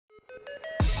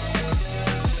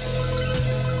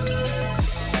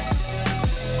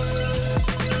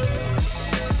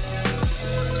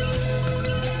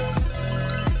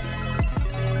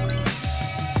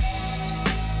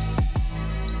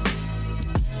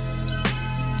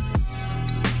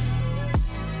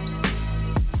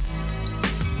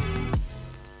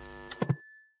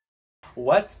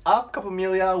What's up,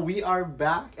 Capomelia? We are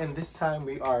back, and this time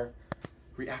we are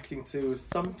reacting to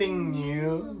something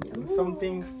new,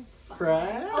 something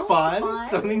fresh,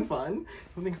 something fun,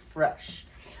 something fresh.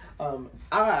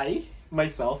 I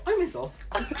myself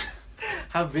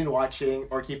have been watching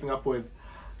or keeping up with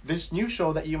this new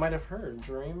show that you might have heard,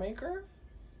 Dreammaker.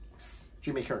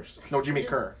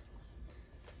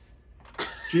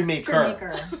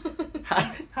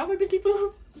 Have I been keeping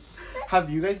up? Have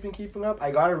you guys been keeping up?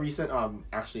 I got a recent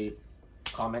actually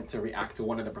comment to react to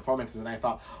one of the performances, and I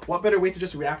thought, what better way to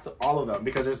just react to all of them,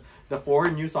 because there's the 4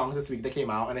 new songs this week that came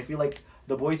out, and I feel like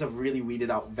the boys have really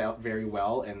weeded out very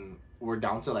well, and we're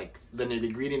down to like the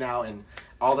nitty-gritty now, and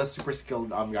all the super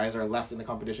skilled guys are left in the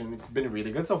competition. It's been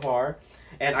really good so far,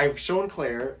 and I've shown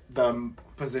Claire the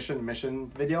position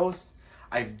mission videos.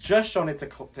 I've just shown it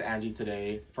to Angie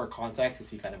today for context, to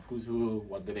see kind of who's who,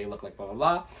 what do they look like, blah blah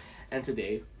blah. And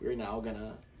today we're now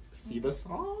gonna see the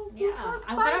song. Yeah,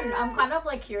 I'm kind of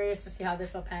like curious to see how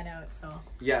this will pan out. So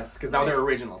yes, because now they're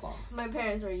original songs. My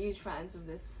parents are huge fans of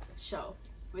this show,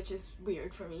 which is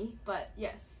weird for me, but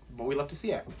yes. But we love to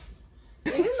see it.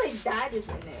 Even my dad is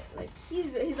in it. Like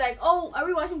he's like, oh, are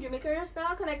we watching Dreammaker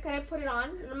now? Can I put it on?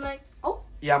 And I'm like, oh.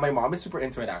 Yeah, my mom is super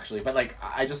into it actually, but like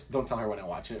I just don't tell her when I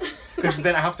watch it, because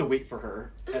then I have to wait for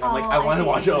her, and I'm like, I want to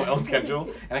watch it on my own schedule,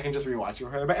 and I can just rewatch it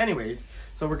with her. But anyways,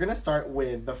 so we're gonna start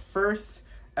with the first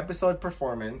episode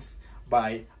performance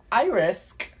by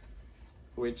Iris,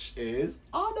 which is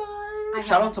Honor.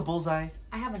 Shout out to Bullseye.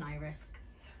 I have an Iris.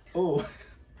 Oh,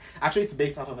 actually, it's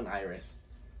based off of an iris.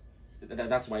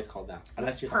 That's why it's called that.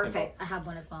 Unless you're perfect. I have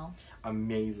one as well.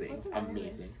 Amazing. What's an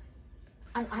amazing.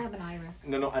 iris? I have an iris.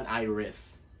 No, an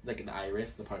iris. Like an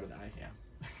iris, the part of the eye, yeah.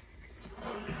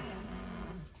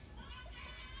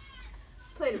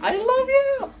 Play it. I love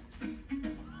you!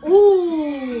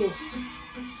 Ooh!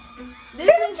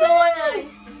 This is so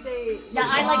nice. Yeah,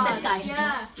 I like this guy.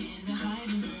 Yeah.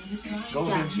 Go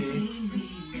Vinci.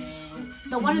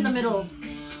 The one in the middle.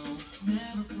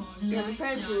 Yeah, my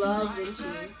parents love Vinci.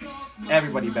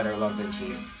 Everybody better love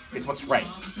Vinci. It's what's right.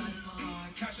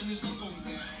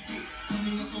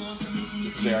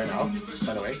 This is JR now,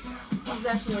 by the way. He's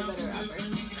definitely a better rapper.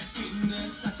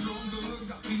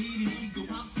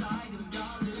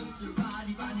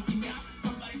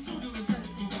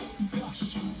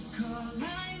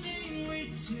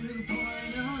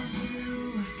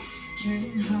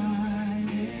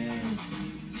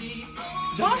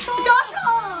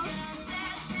 Joshua!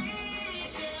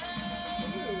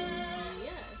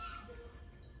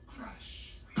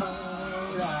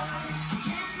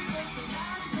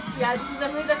 Yeah, this is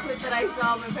definitely the clip that I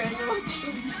saw my parents were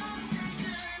watching.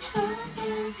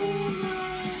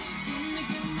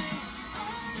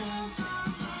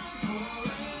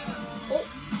 Oh.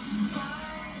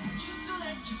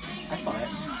 I saw it.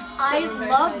 I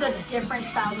love the different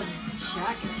styles of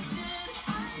jackets.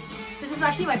 This is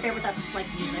actually my favorite type of like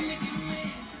music.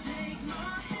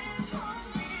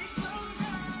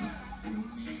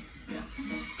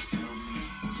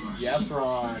 Yes,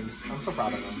 Ron. I'm so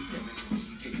proud of him.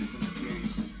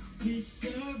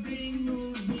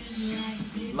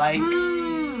 Like,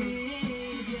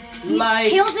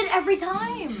 kills it every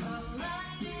time.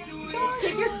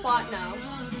 Take your spot now.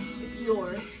 It's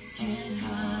yours.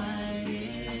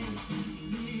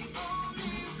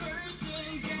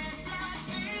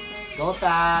 Go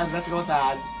Thad. Let's go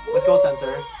Thad. Let's go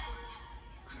Censor.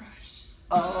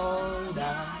 Oh,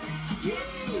 that.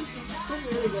 He's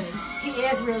really good. He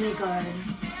is really good.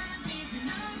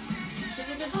 He's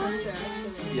a good center,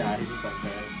 actually. Yeah, he's a Censor.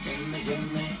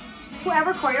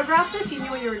 Whoever choreographed this, you knew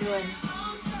what you were doing.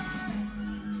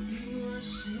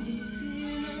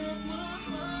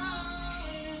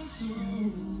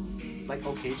 Like,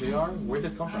 okay, JR, where'd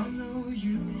this come from?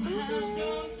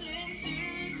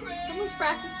 Someone's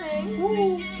practicing.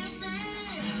 Woo.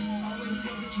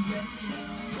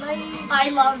 Like, I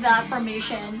love that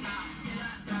formation.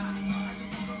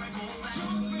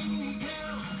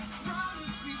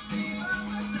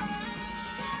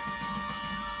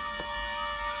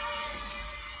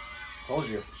 Told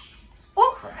you.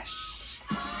 Oh! Crash.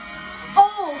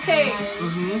 Oh, okay.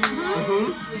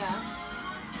 yeah.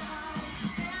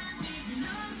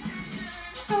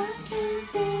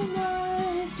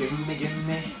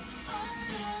 Gimme.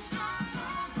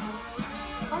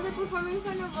 Oh, they performing in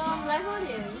front of live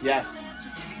audience? Yes.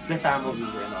 Their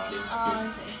families were in the audience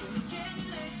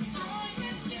too.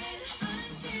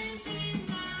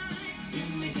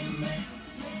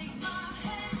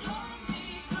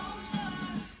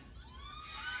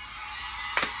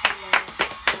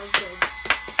 Okay.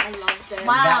 I loved it.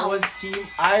 Wow. That was Team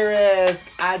Iris.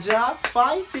 Aja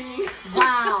fighting.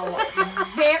 Wow.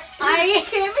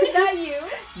 Kim, is that you?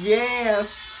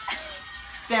 Yes.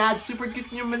 That's super good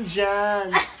human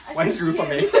Jan. Why is Rufa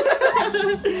me?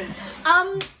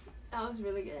 That was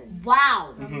really good.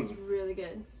 Wow. That was really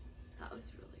good. That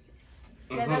was really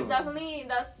good. Yeah, Mm-hmm. that's definitely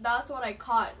that's what I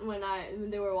caught when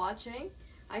they were watching.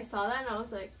 I saw that and I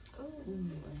was like, oh.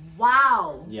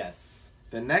 Wow. Yes.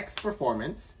 The next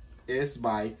performance is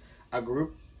by a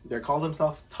group. They call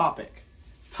themselves Topic.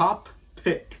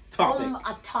 Topic.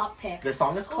 A top pick. Their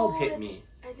song is called Oh, Hit Me.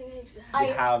 I think exactly.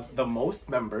 They have the most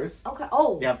members. Okay.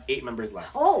 Oh. They have 8 members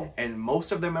left. Oh. And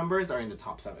most of their members are in the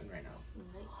top 7 right now.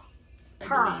 I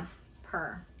believe.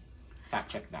 Fact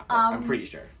check that. But I'm pretty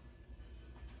sure.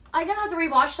 I'm gonna have to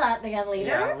rewatch that again later.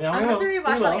 Yeah, I'm we gonna have to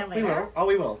rewatch that again We later. will. Oh,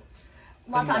 we will.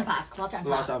 Lots to Next. unpack. Lots to unpack.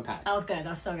 Lots to unpack. That was good. That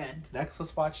was so good. Next,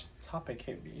 let's watch Topic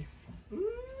Hit Me.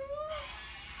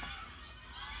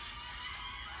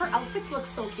 Her outfits look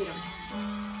so cute.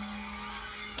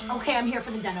 Okay, I'm here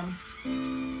for the denim.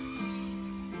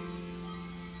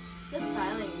 The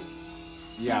stylings.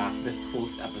 Yeah, this whole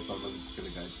episode was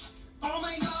really good. Oh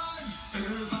my god!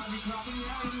 Everybody clapping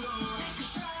loud and low. Take a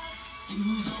shot.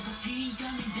 You got the heat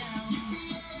coming down.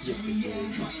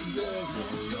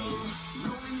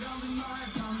 Rolling down the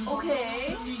marathon.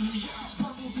 Okay.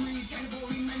 Purple threes,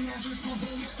 skateboarding and natural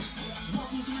smoking.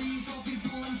 Purple threes, so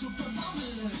beautiful and super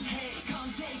popular. Hey, come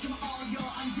take 'em all, yo,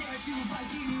 I'm there to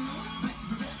fight you.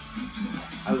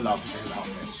 I love his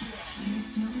outfit.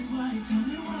 Tell me why, tell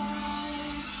me why.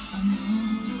 I know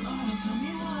you all, tell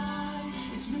me why.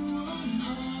 It's been long and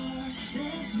hard.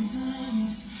 Then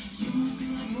sometimes you might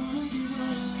feel like wanna give up.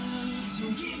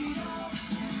 Don't give it up,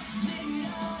 live it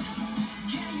up.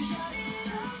 Can you shout it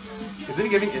out to the sky? Is it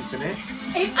giving Infinite?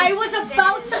 I was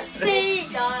about to say.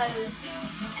 It does.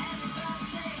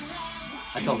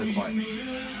 I told this part.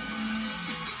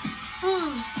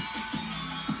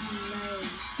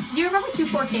 Do you remember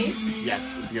 24K? Yes,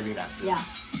 it's giving that too. Yeah.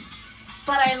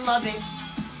 But I love it.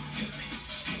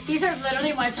 These are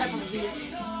literally my type of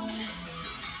beats.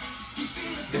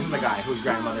 This is the guy whose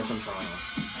grandmother's from Toronto.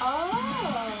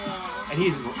 Oh. And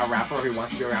he's a rapper, or he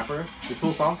wants to be a rapper. This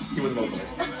whole song, he was a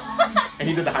vocalist. And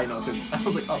he did the high notes. And I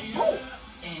was like, oh.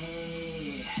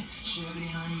 Hey, sugar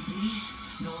honey bee.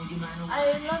 No, you might not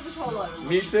I love this whole look.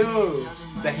 Me too.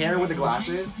 The hair with the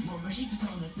glasses.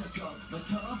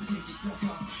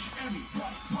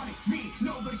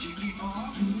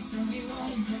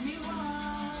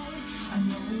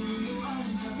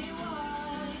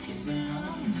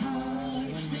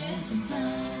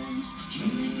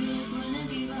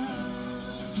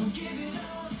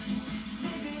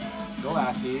 Go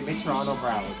Lassie, make Toronto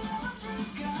proud.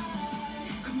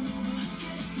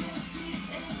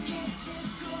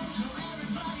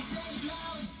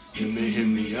 Hit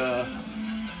me up.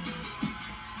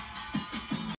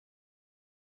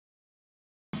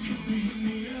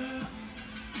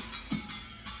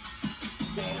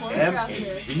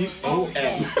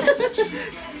 M-A-Z-O-N.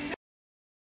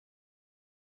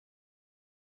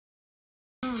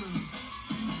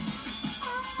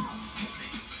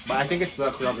 But I think it's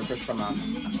the choreographers from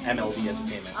MLB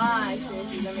Entertainment. Ah, I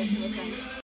see. That makes more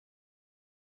sense.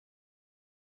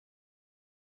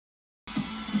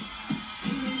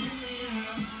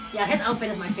 Yeah, his outfit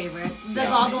is my favorite. The Yeah.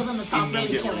 goggles on the top really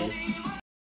kill Immediately. it.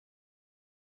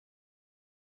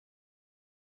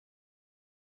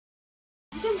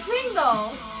 You can sing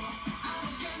though.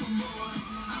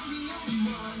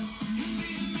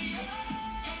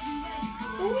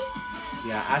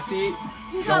 Yeah, Asi,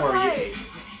 He don't got worry. right.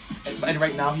 And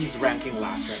right now he's ranking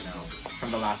last right now.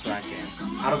 From the last ranking.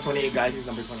 Out of 28 guys, he's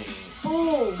number 28.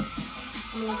 Oh.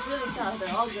 I mean, it's really tough.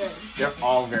 They're all good. They're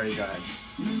all very good.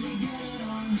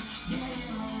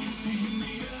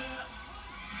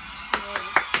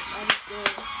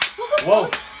 Whoa!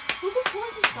 Who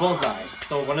composed this song? Bullseye.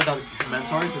 So one of the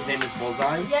mentors, his name is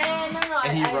Bullseye. Yeah, no.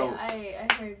 And he wrote. I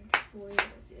heard voices.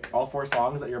 Yeah. All 4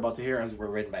 songs that you're about to hear were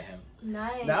written by him.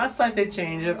 Nice. Now it's time to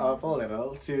change it up a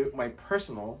little to my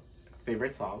personal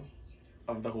favorite song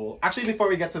of the whole. Actually, before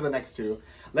we get to the next 2,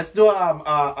 let's do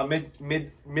a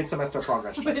mid semester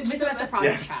progress check. Mid-semester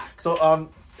project Yes. track. So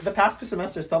the past 2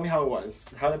 semesters, tell me how it was.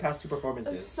 How the past 2 It was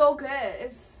performances. so good. It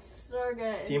was so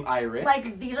good. Team Iris.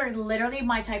 Like, these are literally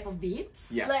my type of beats.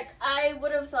 Yes. Like, I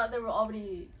would have thought they were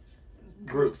already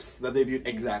groups that debuted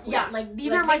exactly. Yeah, like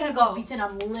these Like, are my they can type of go. beats and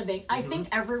I'm living. I think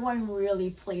everyone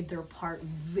really played their part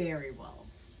very well.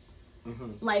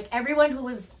 Like everyone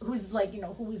who's like, you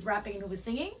know, who was rapping and who was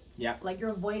singing. Yeah. Like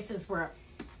your voices were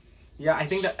Yeah, I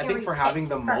think for having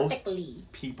the most perfectly.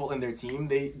 people in their team,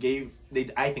 they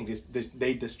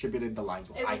distributed the lines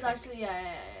well. It I was think. actually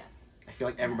yeah. I feel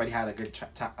like everybody had a good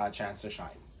chance to shine.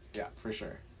 Yeah, for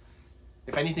sure.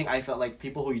 If anything, I felt like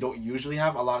people who you don't usually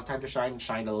have a lot of time to shined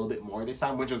a little bit more this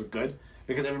time, which was good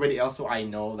because everybody else who I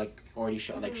know like already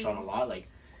shone a lot. Like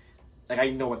I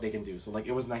know what they can do. So like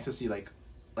it was nice to see like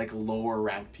lower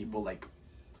ranked people like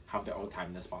have their own time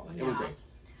in the spotlight. It was great.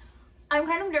 I'm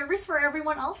kind of nervous for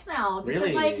everyone else now because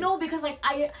Really? because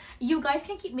you guys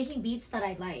can keep making beats that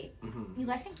I like. You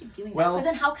guys can keep doing that. Well- Because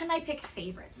then how can I pick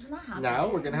favorites? It's not happening. Now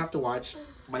we're gonna have to watch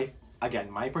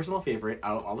my personal favorite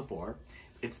out of all the four.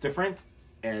 It's different,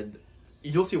 and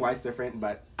you'll see why it's different.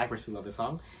 But I personally love this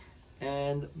song,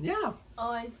 and yeah,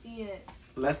 Oh, I see it.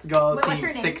 let's go. Wait, what's Team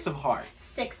her name? 6 of Hearts.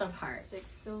 6 of Hearts.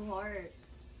 6 of Hearts.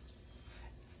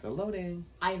 Still loading.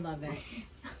 I love it.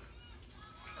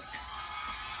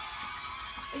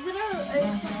 Is it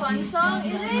it's a fun song?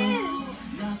 It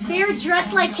is. They're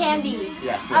dressed like candy.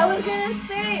 Yes. I was gonna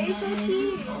say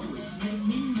HOT.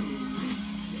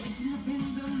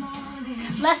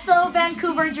 Lesto,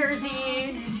 Vancouver,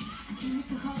 Jersey.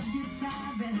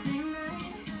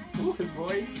 Ooh, his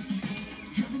voice.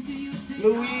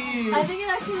 Louise. I think it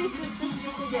actually suits this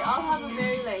because they all have a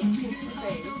very like cutesy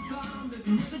face.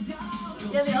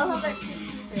 Yeah, they all have that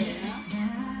cutesy face.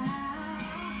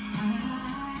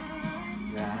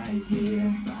 Right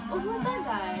here. Oh, who's that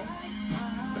guy?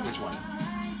 Which one?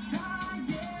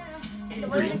 The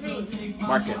one in the green.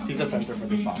 Marcus. He's the center for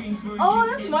this song. Oh,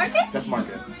 that's Marcus? That's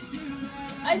Marcus.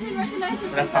 I didn't recognize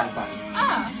him. That's from Pan that. Pan.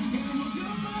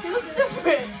 Ah, he looks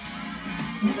different.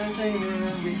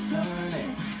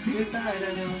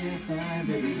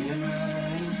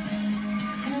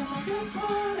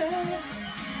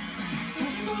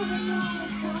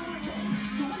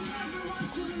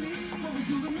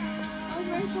 I was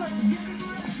very short.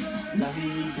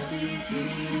 Lovey Dovey,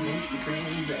 sweetie, make me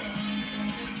crazy.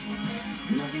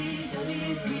 Lovey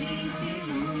Dovey,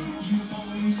 sweetie,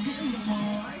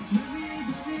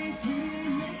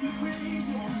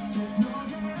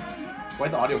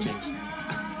 why'd the audio change?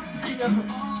 I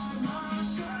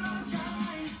know.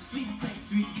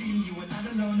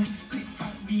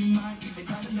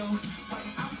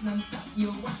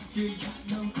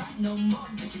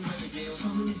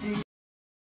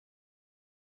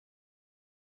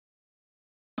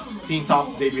 Teen Top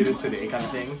debuted today kind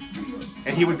of thing.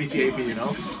 And he would be CAP, you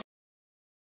know?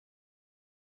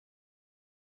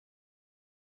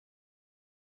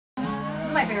 This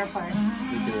is my favorite part.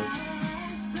 Me too.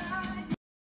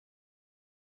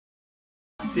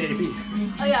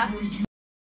 CAP. Oh yeah.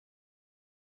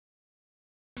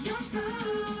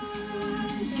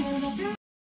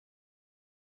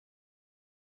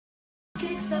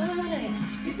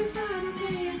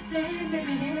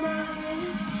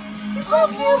 It's so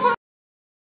cute.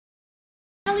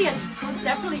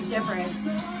 Definitely different.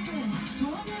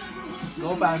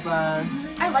 Go Pan Pan.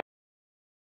 I like.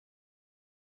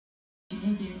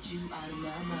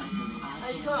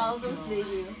 I just want all of them to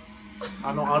debut.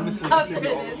 I know, honestly, just After give me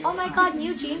all this. Oh my God,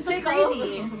 new jeans. That's Take all of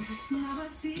crazy. them.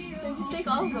 Then just take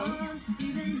all of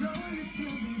them.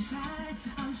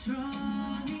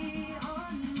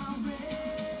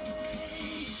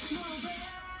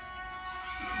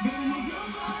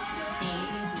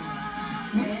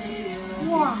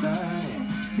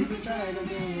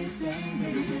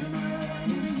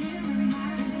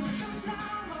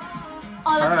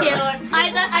 Oh, that's Her. cute.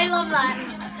 I love that.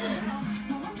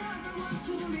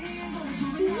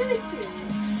 He's really cute.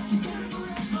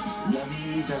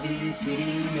 Lovey Dovey,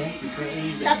 sweetie, make me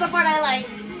crazy. That's the part I like.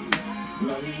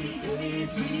 Lovey Dovey,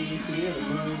 sweetie, feel the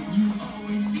mood.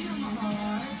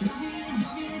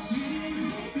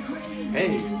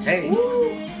 Hey, hey.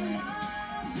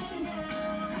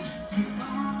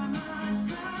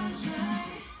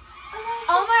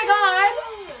 Oh my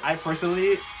God. I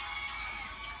personally,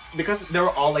 because they were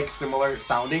all like similar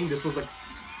sounding, this was like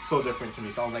so different to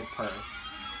me. Sounds like per.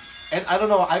 And I don't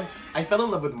know, I fell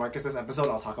in love with Marcus this episode.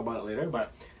 I'll talk about it later,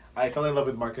 but I fell in love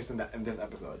with Marcus in this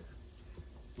episode.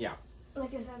 Yeah.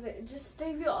 Like I said, just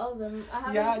debut all of them. I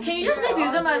haven't Yeah, Can you just figured debut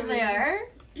out them all as three. they are?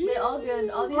 They're all good.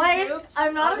 All these Like, groups.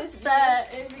 I'm not all these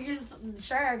upset. groups- If you just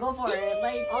sure go for it.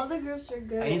 Like, All the groups are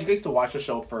good. I need you guys to watch the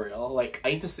show for real. Like,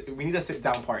 we need a sit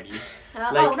down party.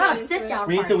 I'll like- oh, not a get sit into down.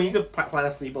 We need to party. plan a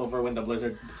sleepover when the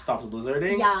blizzard stops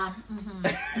blizzarding. Yeah.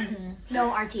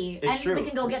 No RT. It's and true. we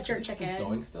can go get jerk Is it chicken.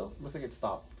 snowing still? Looks like it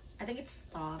stopped. I think it's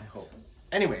stopped. I hope.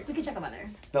 Anyway, We can check them out there.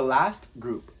 the last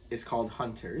group is called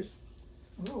Hunters,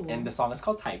 Ooh. and the song is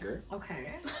called Tiger.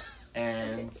 Okay.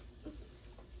 And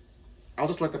I'll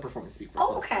just let the performance speak for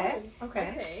itself. Oh, okay.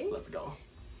 Okay. Okay. Let's go.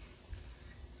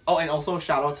 Oh, and also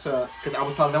shout out to, because I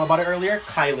was telling them about it earlier,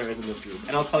 Kyler is in this group,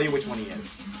 and I'll tell you which one he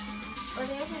is. Or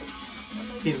they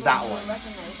haven't. He's that one.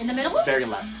 In the middle? Very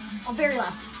left. Oh, very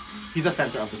left. He's the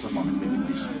center of this performance, basically.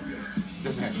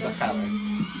 This is him. That's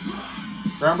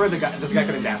Kyler. Remember, this guy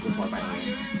couldn't dance before, by the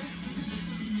way.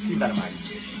 Just keep that in mind.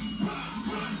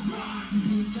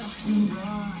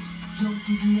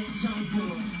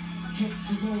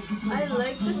 I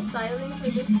like the styling for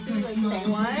this too. Like, say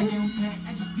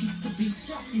what?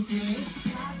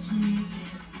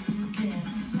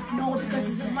 No, because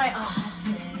this is my.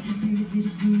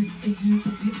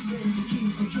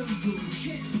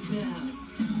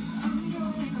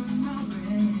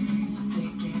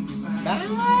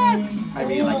 Matt! I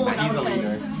really like Ooh, Matt. that He's a was good.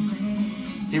 leader.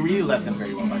 He really led them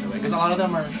very well, by the way. Because a lot of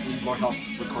them are need more help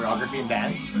with choreography and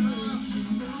dance.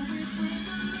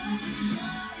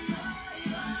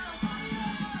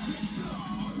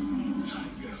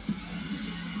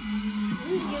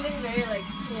 This is giving very like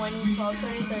 2012,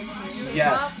 2013. K-pop,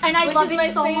 Yes. And I which love is it my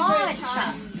so favorite much.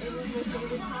 time. It was my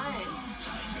favorite time.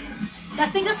 I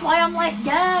think that's why I'm like,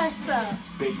 yes.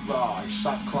 Big broad,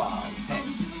 shot claws. Hey.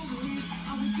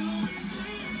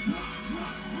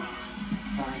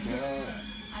 Tiger.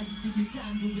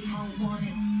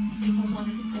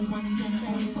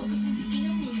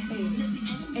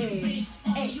 Hey,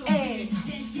 hey, hey.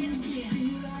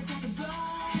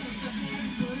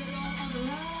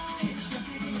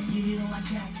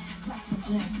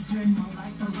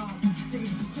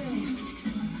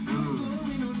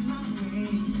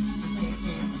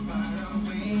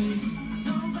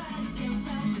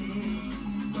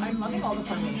 I'm loving all the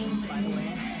formations, by the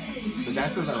way. The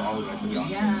dances are all good, to be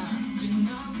honest. Yeah.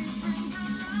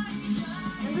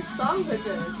 And the songs are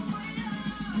good.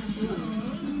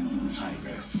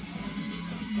 Tiger.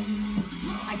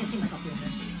 I can see myself doing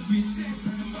this.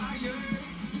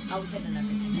 Outfit and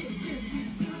everything.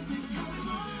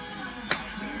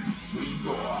 We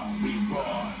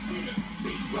roar,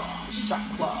 shot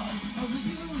claws.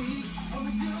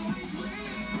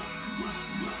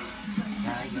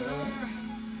 Tiger.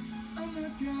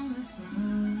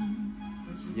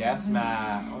 Yes,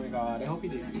 Matt. Oh my god, I hope he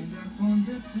did.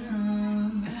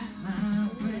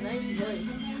 Nice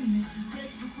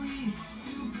voice.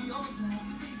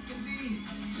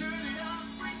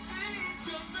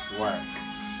 Work.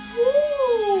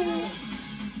 Woo!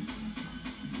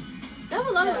 They have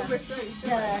a lot Yeah. of overstudies.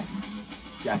 Yes.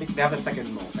 Yeah, I think they have the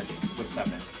second most, I think, with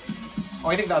 7. Oh,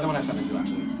 I think the other one had 7 too,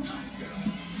 actually.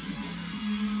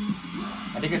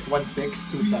 I think it's 1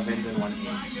 6, 2 7s, and 1 8.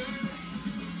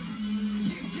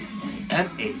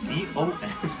 M-A-Z-O-N.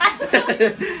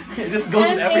 It just goes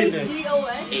with everything.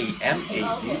 M-A-Z-O-N?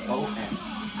 A-M-A-Z-O-N.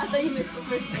 I thought you missed the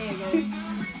first A again.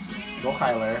 Go,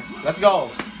 Kyler. Let's go.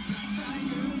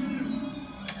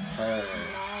 Her.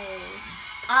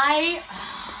 Nice.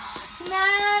 See,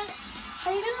 man,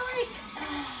 how you gonna like?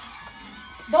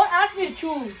 Don't ask me to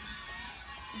choose.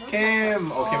 Those Kim.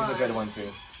 songs are Oh, Kim's a fun. good one too.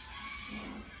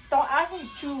 Don't ask me to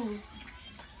choose.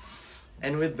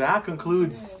 And with that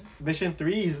concludes Mission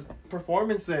 3's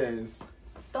performances.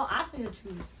 Don't ask me to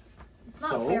choose. It's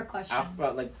not So, a fair question.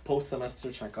 after like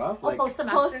post-semester checkup, Oh, like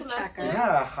post-semester Post-semester. checker.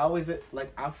 yeah, how is it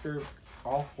like after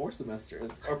all 4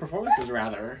 semesters or performances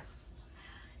rather?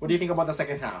 What do you think about the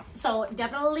second half? So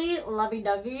definitely, Lovey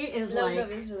Dovey is Lovey like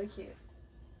Dovey is really cute.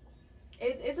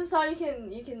 It's a song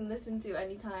you can listen to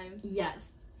anytime.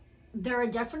 yes. There are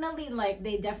definitely like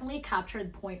they definitely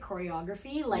captured point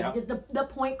choreography, like Yep. the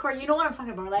point chore. You know what I'm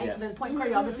talking about, like Yes. the point Mhm,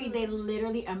 choreography. mhm. They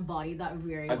literally embody that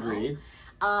very well. Agreed.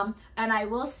 And I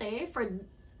will say for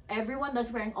everyone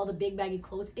that's wearing all the big baggy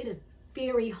clothes, it is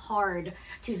very hard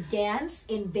to dance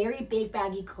in very big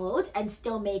baggy clothes and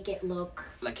still make it look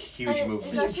Like huge And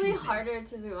movement. it's actually movements. harder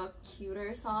to do a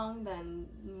cuter song than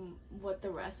what the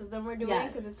rest of them were doing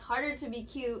Yes. because it's harder to be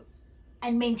cute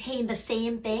and maintain the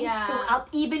same thing Yeah. throughout,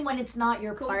 even when it's not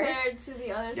your part. compared to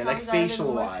the other Yeah, songs like that are a bit facial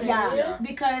more wise. serious. Yeah,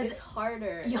 because It's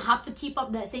harder. you have to keep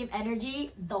up that same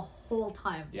energy the whole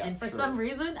time. Yeah, and for true. some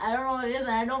reason, I don't know what it is, and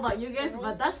I don't know about you guys,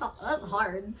 but that's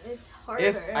hard. It's harder.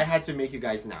 If I had to make you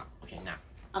guys now,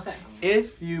 Okay.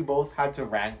 if you both had to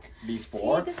rank these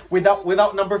 4 this is without what-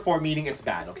 without number 4 meaning it's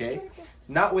bad, okay?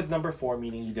 Not with number 4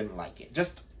 meaning you didn't like it.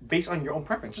 Just based on your own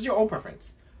preference. Just your own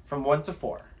preference. From 1 to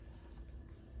 4.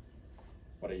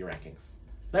 What are your rankings?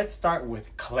 Let's start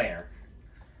with Claire.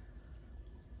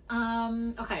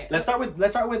 Okay. Let's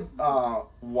start with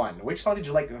one. Which song did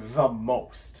you like the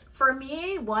most? For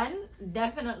me, one,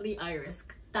 definitely Iris.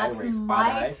 That's Iris, my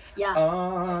Badai.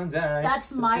 yeah.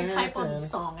 That's my type of song.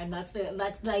 song, and that's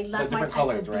my different type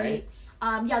colors, of beat.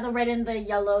 right? Yeah, the red and the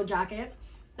yellow jacket.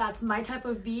 That's my type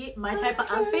of beat, my type of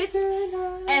outfits,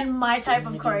 and my type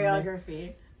of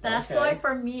choreography. That's Okay. why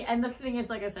for me, and the thing is,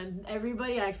 like I said,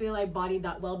 everybody I feel like bodied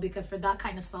that well because for that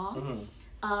kind of song,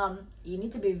 you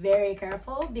need to be very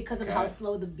careful because of how Okay.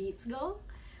 slow the beats go.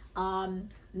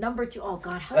 Number two, oh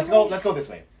god, how Let's do I- go. Let's go this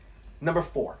way. Number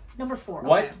 4. Number 4.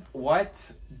 What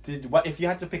Okay. what if you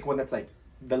had to pick one that's like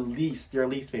your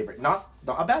least favorite? Not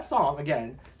a bad song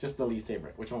again, just the least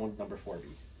favorite. Which one would number 4 be?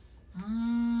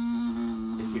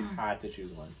 If you had to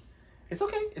choose one. It's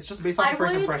okay. It's just based on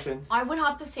first impressions. I would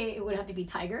have to say it would have to be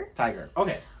Tiger. Tiger.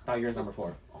 Okay. Tiger is number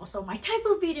 4. Also, my type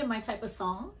of beat and my type of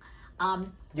song. Yeah,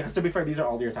 because to be fair, these are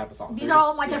all your type of songs. These They're are just-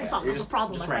 all my type yeah, of songs. You're That's the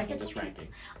problem. Just That's why I ranking. said Just don't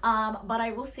ranking. But I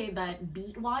will say that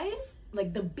beat-wise,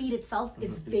 like the beat itself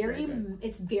is It's very very, good.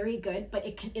 it's very good, but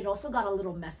it also got a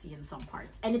little messy in some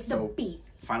parts, and it's So- the beat.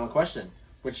 Final question: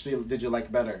 which did you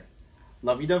like better,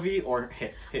 Lovey Dovey or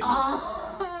Hit Me?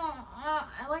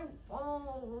 I like.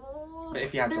 Oh,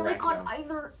 If you had to they're rank like them. on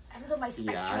either end of my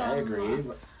spectrum. Yeah, I agree.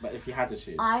 But if you had to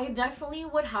choose, I definitely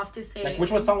would have to say. like which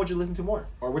one song would you listen to more,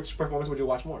 or which performance would you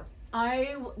watch more?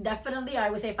 I would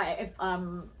say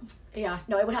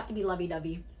it would have to be Lovey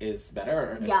Dovey. Is better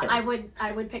or is Yeah, third?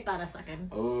 I would pick that a second.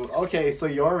 Oh, okay. So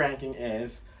your ranking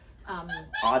is Odd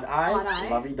Odd Eye, Eye.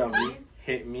 Lovey Dovey,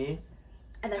 Hit Me,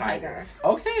 And then Tiger. Tiger.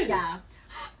 Okay. Yeah.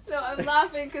 No, I'm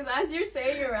laughing because as you're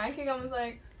saying your ranking, I was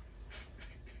like,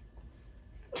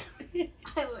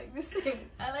 I like the same.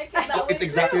 I like it that Oh, way it's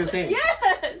exactly too. the same.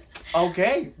 Yes.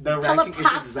 Okay. The ranking is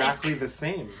Telepathic. exactly the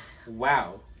same.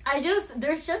 Wow.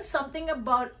 There's just something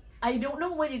about, I don't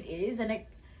know what it is, and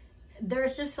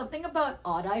there's just something about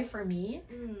Odd Eye for me.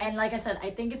 And like I said, I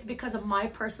think it's because of my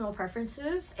personal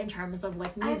preferences in terms of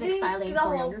like I music think style and the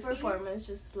whole choreography. performance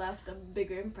just left a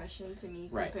bigger impression to me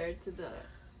Right. compared to the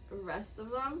rest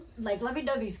of them. Like Lovey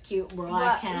Dovey's cute, bro. I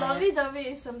But can't. Lovey Dovey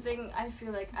is something I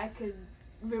feel like I could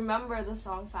remember the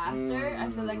song faster. I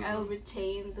feel like I'll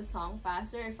retain the song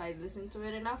faster if I listen to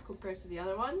it enough compared to the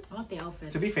other ones. I want the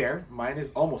outfits. To be fair, mine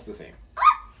is almost the same,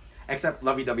 except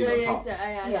Lovey Dovey's on top.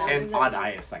 Yeah. And Odd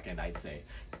Eye is second, I'd say.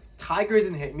 Tigers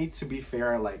and Hit Me, to be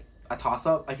fair, like a toss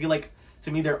up. I feel like to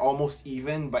me they're almost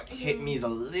even, but Hit Me is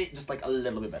just like a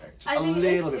little bit better. Just I a think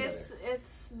little bit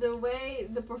it's the way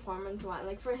the performance went.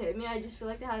 Like for Hit Me, I just feel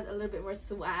like they had a little bit more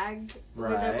swag with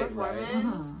Right, their right.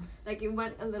 performance. Mhm. Like it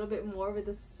went a little bit more with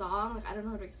the song. Like I don't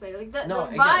know how to explain it. Like the No,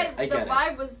 I vibe, get it.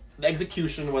 vibe was The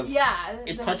execution was. yeah.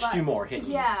 It the touched you vibe- more. Hit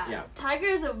Me. Yeah. Yeah. Tiger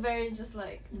is a very just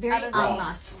like Very I don't Oh. know.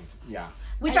 us. Yeah.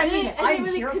 Which I mean, didn't I'm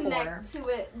really here for. connect to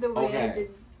it the way I Okay.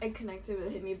 did. I connected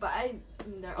with Hit Me, but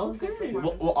they're all good Okay.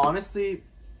 performances. Well, honestly,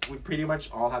 we pretty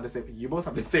much all have the same. You both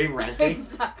have the same ranking.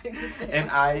 exactly the same.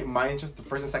 And mine just the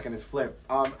first and second is flip.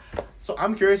 So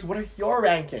I'm curious, what are your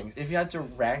rankings? If you had to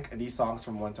rank these songs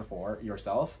from 1 to 4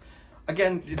 yourself,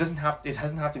 again, it doesn't have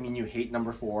to mean you hate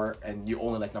number 4 and you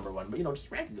only like number 1, but just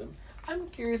rank them. I'm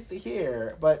curious to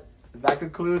hear. But that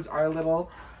concludes our little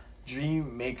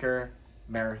Dream Maker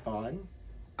marathon.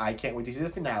 I can't wait to see the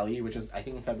finale, which is I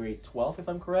think February 12th, if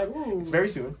I'm correct. Ooh. It's very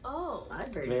soon. oh,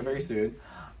 That's It's very very soon.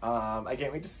 I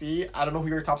can't wait to see. I don't know who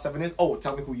your top 7 is. Oh,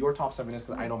 tell me who your top 7 is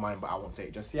because I know mine, but I won't say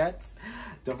it just yet.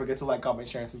 Don't forget to like, comment,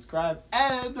 share, and subscribe.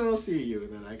 And we'll see you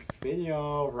in the next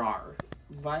video. Rawr.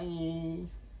 Bye.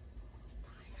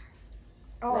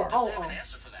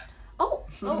 Oh.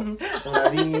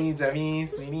 Lovey, Dovey,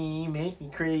 sweetie, make me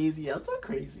crazy. I'm so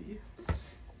crazy.